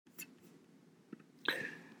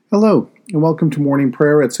Hello, and welcome to morning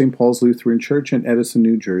prayer at St. Paul's Lutheran Church in Edison,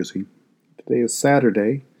 New Jersey. Today is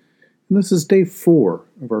Saturday, and this is day 4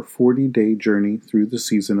 of our 40-day journey through the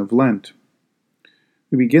season of Lent.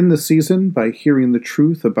 We begin the season by hearing the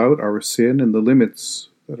truth about our sin and the limits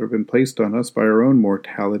that have been placed on us by our own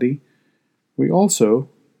mortality. We also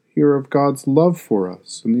hear of God's love for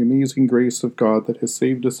us and the amazing grace of God that has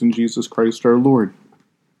saved us in Jesus Christ our Lord,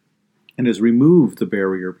 and has removed the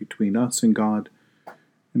barrier between us and God,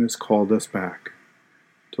 and has called us back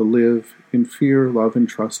to live in fear, love, and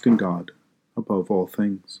trust in God above all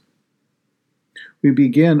things. We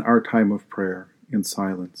begin our time of prayer in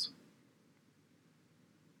silence.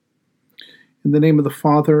 In the name of the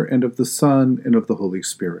Father, and of the Son, and of the Holy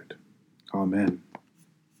Spirit. Amen.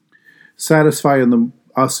 Satisfy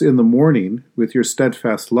us in the morning with your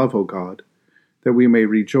steadfast love, O God, that we may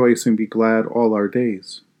rejoice and be glad all our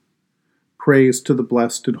days. Praise to the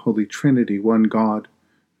blessed and holy Trinity, one God,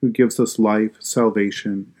 who gives us life,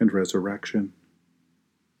 salvation, and resurrection.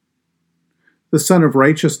 The Son of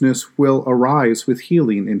Righteousness will arise with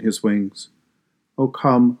healing in his wings. O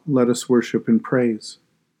come, let us worship and praise.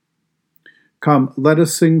 Come, let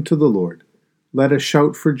us sing to the Lord. Let us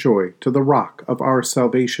shout for joy to the rock of our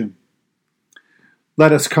salvation.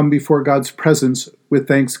 Let us come before God's presence with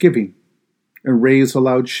thanksgiving, and raise a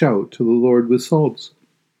loud shout to the Lord with psalms.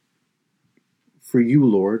 For you,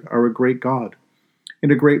 Lord, are a great God,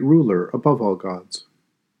 and a great ruler above all gods.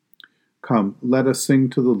 Come, let us sing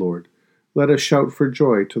to the Lord. Let us shout for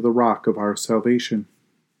joy to the rock of our salvation.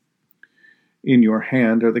 In your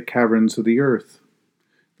hand are the caverns of the earth.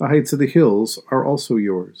 The heights of the hills are also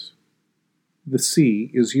yours. The sea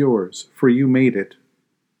is yours, for you made it.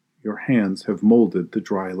 Your hands have molded the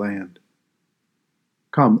dry land.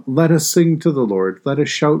 Come, let us sing to the Lord. Let us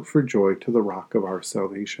shout for joy to the rock of our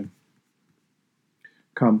salvation.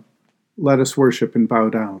 Come, let us worship and bow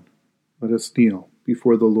down. Let us kneel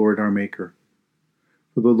before the Lord our Maker.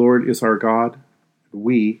 For the Lord is our God, and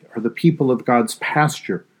we are the people of God's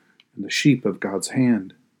pasture and the sheep of God's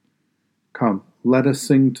hand. Come, let us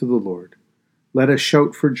sing to the Lord. Let us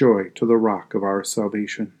shout for joy to the rock of our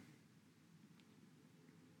salvation.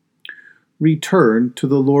 Return to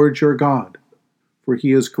the Lord your God, for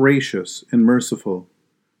he is gracious and merciful,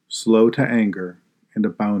 slow to anger, and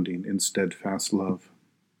abounding in steadfast love.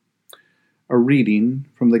 A reading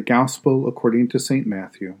from the Gospel according to St.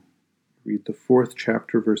 Matthew. Read the 4th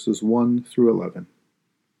chapter, verses 1 through 11.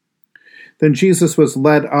 Then Jesus was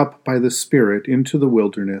led up by the Spirit into the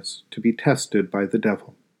wilderness to be tested by the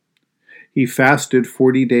devil. He fasted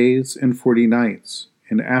 40 days and 40 nights,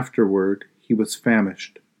 and afterward he was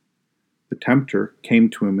famished. The tempter came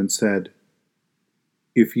to him and said,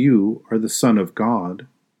 "If you are the Son of God,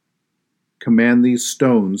 command these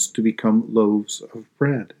stones to become loaves of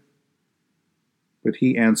bread." But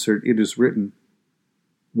he answered, "It is written,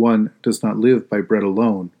 'One does not live by bread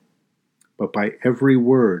alone, but by every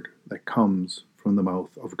word that comes from the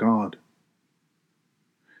mouth of God.'"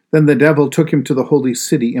 Then the devil took him to the holy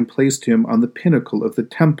city and placed him on the pinnacle of the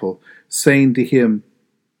temple, saying to him,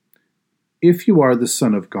 "If you are the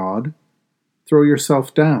Son of God, throw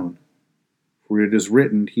yourself down, for it is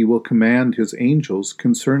written, 'He will command his angels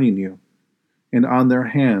concerning you, and on their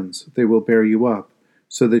hands they will bear you up,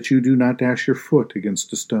 so that you do not dash your foot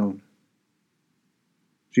against a stone.'"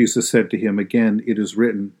 Jesus said to him again, "It is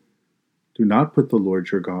written, 'Do not put the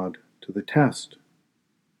Lord your God to the test.'"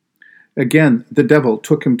 Again, the devil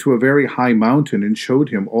took him to a very high mountain and showed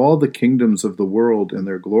him all the kingdoms of the world and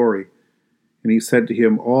their glory. And he said to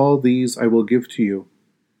him, "All these I will give to you,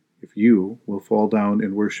 if you will fall down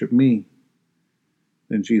and worship me."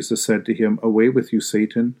 Then Jesus said to him, "Away with you,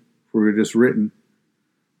 Satan, for it is written,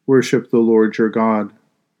 'Worship the Lord your God,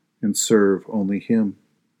 and serve only him.'"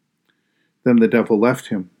 Then the devil left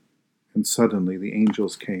him, and suddenly the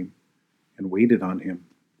angels came and waited on him.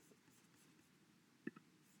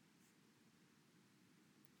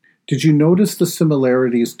 Did you notice the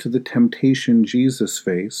similarities to the temptation Jesus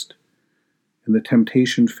faced and the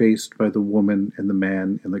temptation faced by the woman and the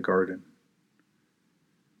man in the garden?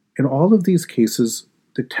 In all of these cases,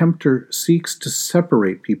 the tempter seeks to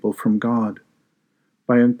separate people from God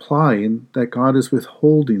by implying that God is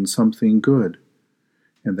withholding something good,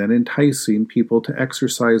 and then enticing people to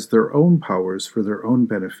exercise their own powers for their own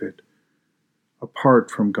benefit,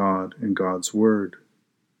 apart from God and God's word,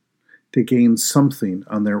 to gain something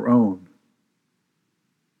on their own.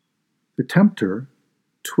 The tempter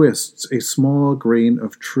twists a small grain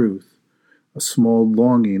of truth, a small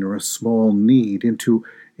longing or a small need, into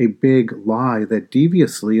a big lie that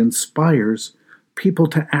deviously inspires people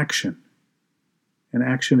to action, an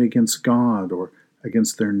action against God or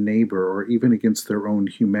against their neighbor, or even against their own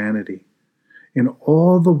humanity, and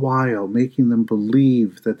all the while making them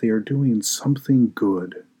believe that they are doing something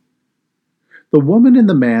good. The woman and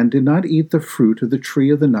the man did not eat the fruit of the tree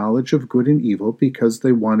of the knowledge of good and evil because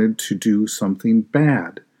they wanted to do something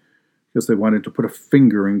bad, because they wanted to put a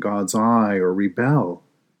finger in God's eye or rebel.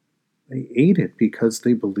 They ate it because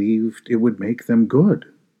they believed it would make them good.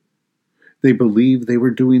 They believed they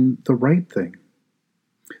were doing the right thing.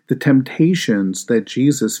 The temptations that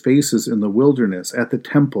Jesus faces in the wilderness, at the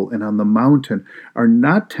temple, and on the mountain are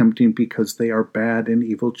not tempting because they are bad and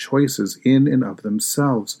evil choices in and of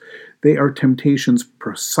themselves. They are temptations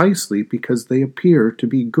precisely because they appear to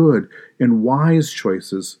be good and wise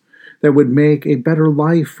choices that would make a better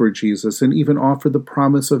life for Jesus and even offer the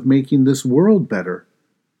promise of making this world better.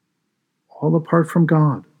 All apart from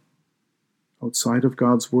God, outside of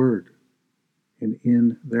God's word, and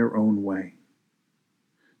in their own way.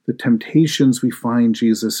 The temptations we find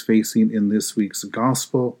Jesus facing in this week's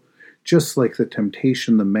gospel, just like the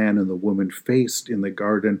temptation the man and the woman faced in the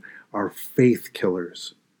garden, are faith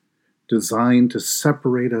killers, designed to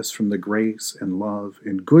separate us from the grace and love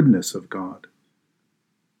and goodness of God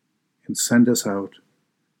and send us out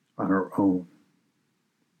on our own.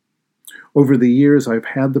 Over the years, I've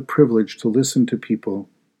had the privilege to listen to people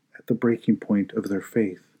at the breaking point of their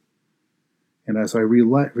faith. And as I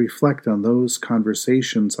reflect on those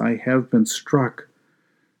conversations, I have been struck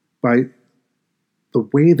by the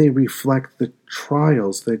way they reflect the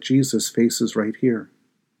trials that Jesus faces right here.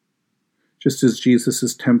 Just as Jesus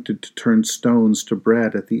is tempted to turn stones to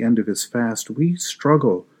bread at the end of his fast, we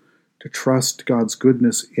struggle to trust God's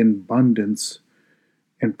goodness in abundance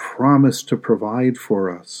and promise to provide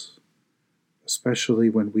for us, especially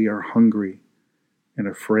when we are hungry and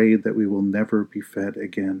afraid that we will never be fed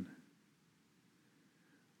again.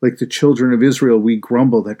 Like the children of Israel, we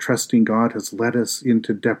grumble that trusting God has led us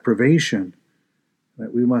into deprivation,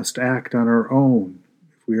 that we must act on our own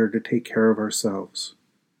if we are to take care of ourselves.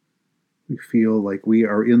 We feel like we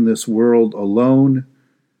are in this world alone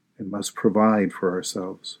and must provide for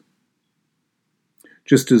ourselves.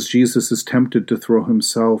 Just as Jesus is tempted to throw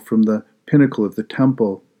himself from the pinnacle of the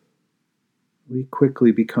temple, we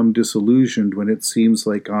quickly become disillusioned when it seems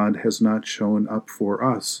like God has not shown up for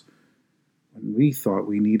us when we thought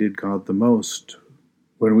we needed God the most,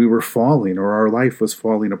 when we were falling or our life was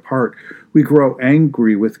falling apart. We grow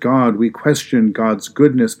angry with God. We question God's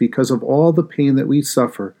goodness because of all the pain that we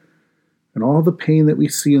suffer and all the pain that we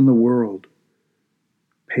see in the world.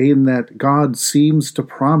 Pain that God seems to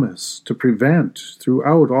promise to prevent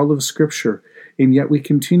throughout all of Scripture, and yet we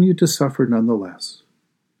continue to suffer nonetheless.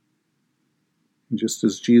 And just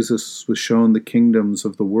as Jesus was shown the kingdoms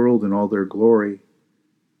of the world in all their glory,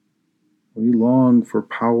 we long for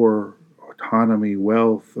power, autonomy,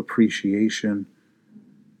 wealth, appreciation.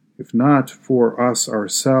 If not for us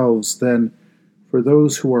ourselves, then for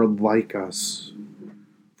those who are like us,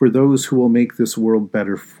 for those who will make this world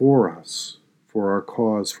better for us, for our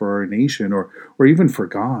cause, for our nation, or even for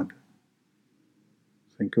God.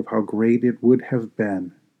 Think of how great it would have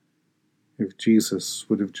been if Jesus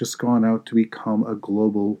would have just gone out to become a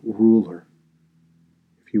global ruler,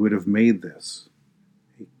 if he would have made this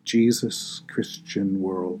a Jesus Christian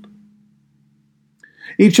world.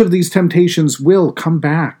 Each of these temptations will come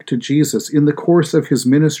back to Jesus in the course of his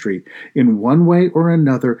ministry. In one way or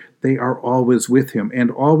another, they are always with him and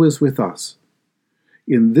always with us.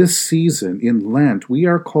 In this season, in Lent, we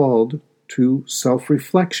are called to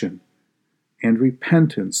self-reflection and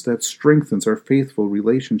repentance that strengthens our faithful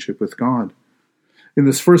relationship with God. In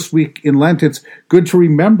this first week in Lent, it's good to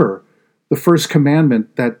remember the first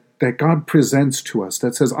commandment that God presents to us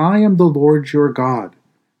that says, "I am the Lord your God,"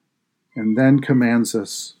 and then commands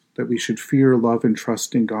us that we should fear, love, and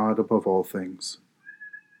trust in God above all things.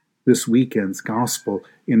 This weekend's gospel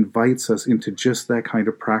invites us into just that kind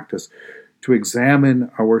of practice, to examine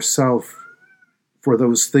ourselves for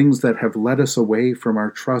those things that have led us away from our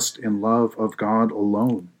trust and love of God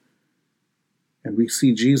alone. And we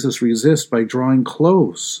see Jesus resist by drawing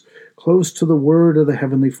close to the word of the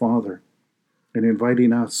Heavenly Father, and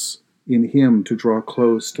inviting us in him to draw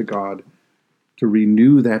close to God, to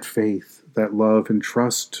renew that faith, that love, and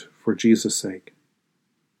trust for Jesus' sake.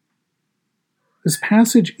 This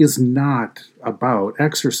passage is not about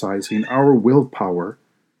exercising our willpower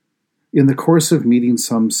in the course of meeting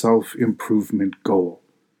some self-improvement goal.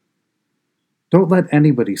 Don't let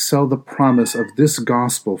anybody sell the promise of this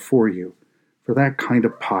gospel for you for that kind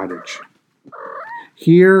of pottage.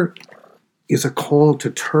 Here is a call to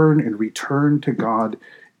turn and return to God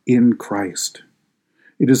in Christ.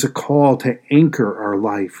 It is a call to anchor our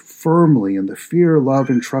life firmly in the fear, love,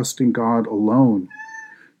 and trust in God alone,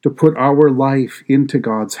 to put our life into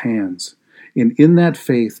God's hands, and in that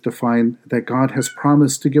faith to find that God has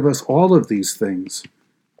promised to give us all of these things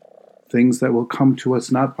that will come to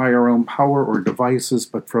us not by our own power or devices,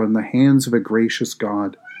 but from the hands of a gracious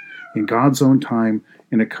God, in God's own time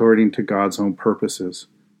and according to God's own purposes.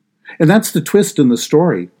 And that's the twist in the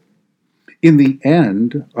story. In the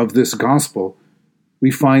end of this gospel, we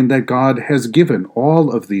find that God has given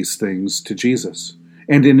all of these things to Jesus,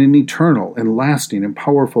 and in an eternal and lasting and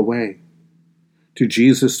powerful way. To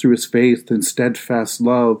Jesus, through his faith and steadfast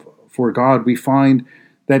love for God, we find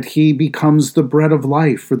that he becomes the bread of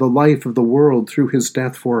life for the life of the world through his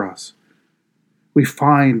death for us. We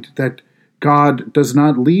find that God does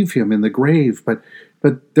not leave him in the grave, but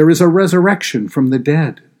there is a resurrection from the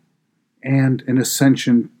dead and an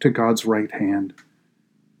ascension to God's right hand,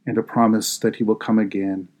 and a promise that he will come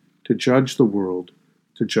again to judge the world,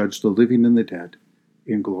 to judge the living and the dead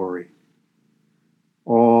in glory.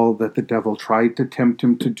 All that the devil tried to tempt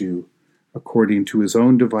him to do, according to his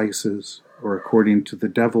own devices or according to the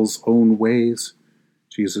devil's own ways,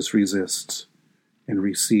 Jesus resists and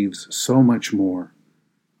receives so much more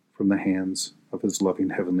from the hands of his loving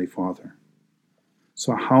Heavenly Father.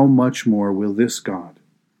 So how much more will this God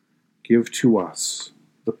give to us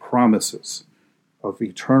the promises of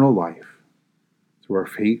eternal life through our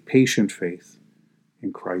patient faith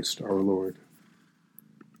in Christ our Lord?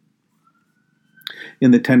 In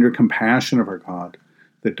the tender compassion of our God,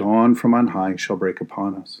 the dawn from on high shall break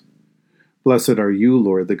upon us. Blessed are you,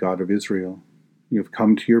 Lord, the God of Israel. You have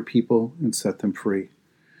come to your people and set them free.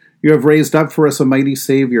 You have raised up for us a mighty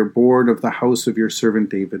Savior, born of the house of your servant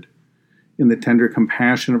David. In the tender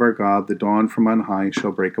compassion of our God, the dawn from on high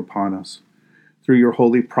shall break upon us. Through your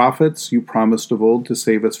holy prophets, you promised of old to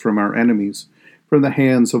save us from our enemies, from the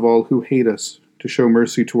hands of all who hate us, to show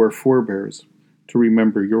mercy to our forebears, to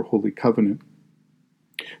remember your holy covenant.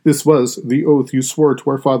 This was the oath you swore to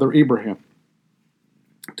our father Abraham,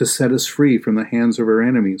 to set us free from the hands of our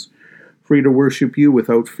enemies, free to worship you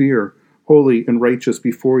without fear, holy and righteous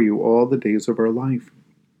before you all the days of our life.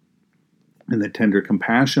 In the tender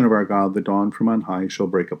compassion of our God, the dawn from on high shall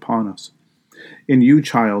break upon us. And you,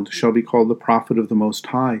 child, shall be called the prophet of the Most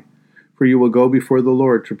High, for you will go before the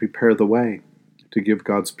Lord to prepare the way, to give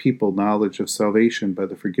God's people knowledge of salvation by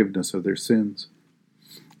the forgiveness of their sins.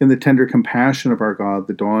 In the tender compassion of our God,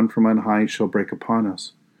 the dawn from on high shall break upon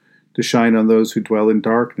us, to shine on those who dwell in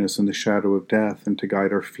darkness and the shadow of death, and to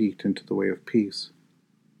guide our feet into the way of peace.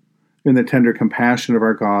 In the tender compassion of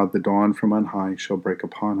our God, the dawn from on high shall break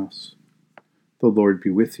upon us. The Lord be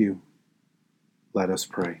with you. Let us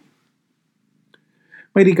pray.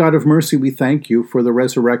 Mighty God of mercy, we thank you for the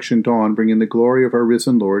resurrection dawn, bringing the glory of our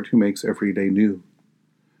risen Lord, who makes every day new.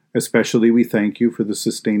 Especially we thank you for the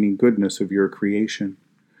sustaining goodness of your creation,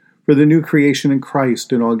 for the new creation in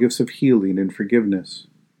Christ and all gifts of healing and forgiveness,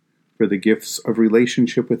 for the gifts of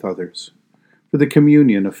relationship with others, for the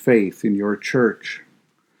communion of faith in your church.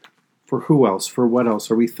 For what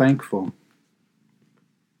else are we thankful?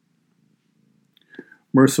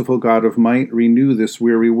 Merciful God of might, renew this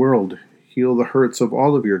weary world, heal the hurts of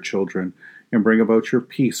all of your children, and bring about your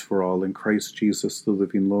peace for all in Christ Jesus, the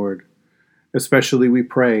living Lord. Especially we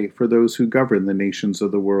pray for those who govern the nations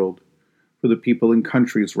of the world, for the people in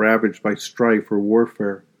countries ravaged by strife or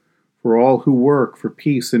warfare, for all who work for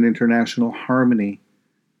peace and international harmony,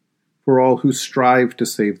 for all who strive to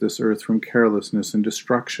save this earth from carelessness and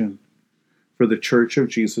destruction, for the Church of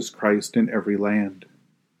Jesus Christ in every land.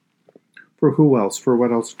 For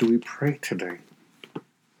what else do we pray today?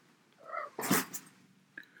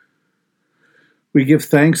 We give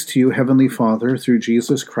thanks to you, Heavenly Father, through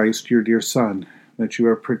Jesus Christ, your dear Son, that you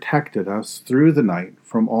have protected us through the night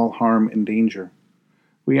from all harm and danger.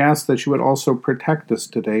 We ask that you would also protect us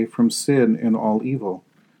today from sin and all evil,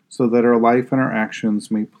 so that our life and our actions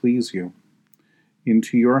may please you.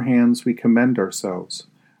 Into your hands we commend ourselves,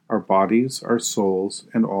 our bodies, our souls,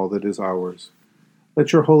 and all that is ours.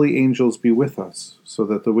 Let your holy angels be with us, so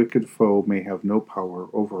that the wicked foe may have no power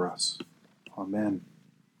over us. Amen.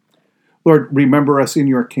 Lord, remember us in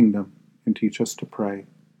your kingdom, and teach us to pray.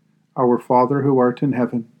 Our Father who art in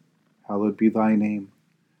heaven, hallowed be thy name.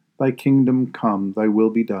 Thy kingdom come, thy will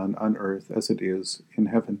be done on earth as it is in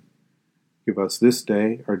heaven. Give us this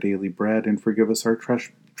day our daily bread, and forgive us our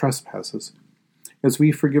trespasses, as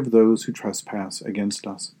we forgive those who trespass against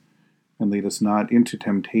us. And lead us not into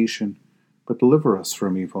temptation, but deliver us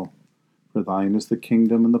from evil. For thine is the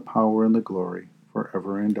kingdom and the power and the glory,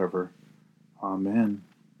 forever and ever. Amen.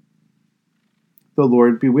 The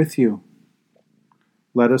Lord be with you.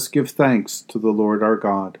 Let us give thanks to the Lord our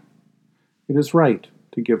God. It is right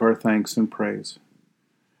to give our thanks and praise.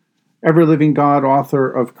 Ever-living God,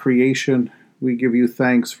 author of creation, we give you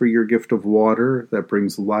thanks for your gift of water that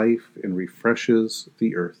brings life and refreshes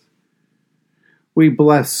the earth. We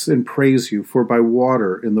bless and praise you, for by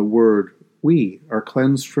water and the word we are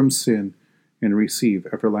cleansed from sin and receive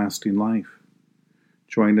everlasting life.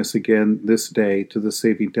 Join us again this day to the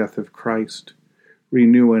saving death of Christ.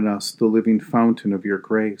 Renew in us the living fountain of your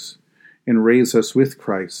grace, and raise us with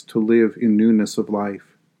Christ to live in newness of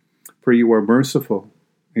life. For you are merciful,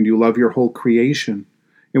 and you love your whole creation,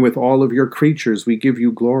 and with all of your creatures we give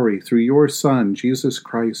you glory through your Son, Jesus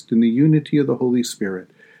Christ, in the unity of the Holy Spirit,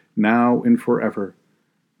 now and forever.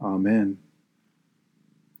 Amen.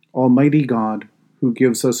 Almighty God, who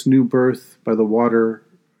gives us new birth by the water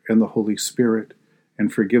and the Holy Spirit,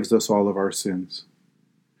 and forgives us all of our sins,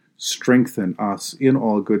 strengthen us in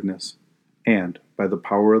all goodness, and, by the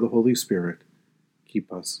power of the Holy Spirit,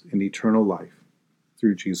 keep us in eternal life,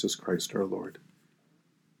 through Jesus Christ our Lord.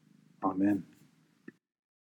 Amen.